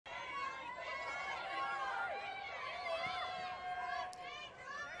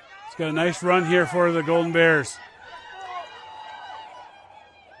He's got a nice run here for the Golden Bears.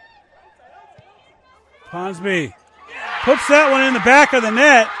 Ponsby puts that one in the back of the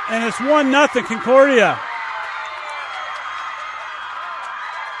net, and it's 1-0 Concordia.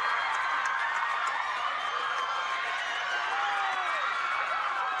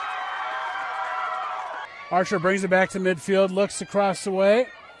 Archer brings it back to midfield, looks across the way.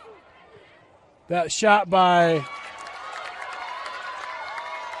 That shot by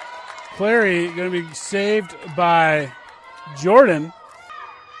Clary going to be saved by Jordan.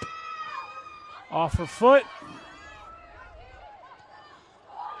 Off her foot.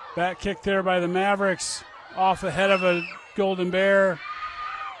 Back kick there by the Mavericks. Off the head of a Golden Bear.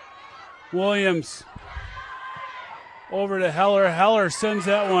 Williams over to Heller. Heller sends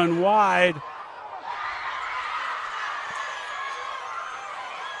that one wide.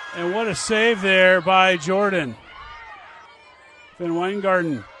 And what a save there by Jordan. Van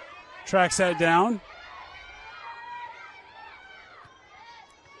Weingarten tracks that down.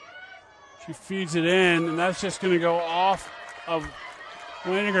 She feeds it in, and that's just going to go off of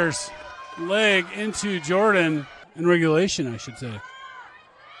Weiniger's leg into Jordan in regulation, I should say.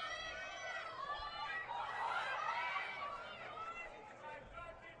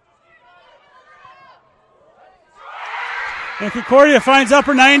 And Concordia finds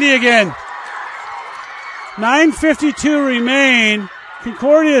upper 90 again. 9:52 remain.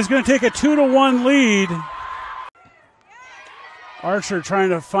 Concordia is going to take a 2-1 lead. Archer trying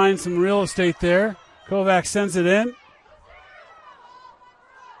to find some real estate there. Kovac sends it in.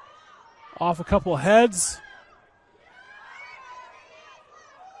 Off a couple heads.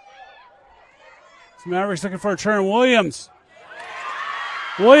 So Mavericks looking for a turn. Williams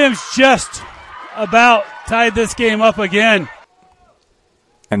just about tied this game up again.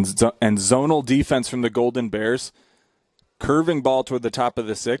 And zonal defense from the Golden Bears. Curving ball toward the top of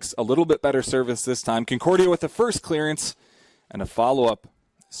the six. A little bit better service this time. Concordia with the first clearance. And a follow-up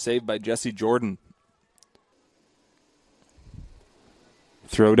saved by Jesse Jordan.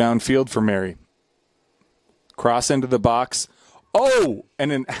 Throw downfield for Mary. Cross into the box. Oh,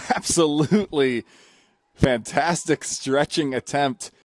 and an absolutely fantastic stretching attempt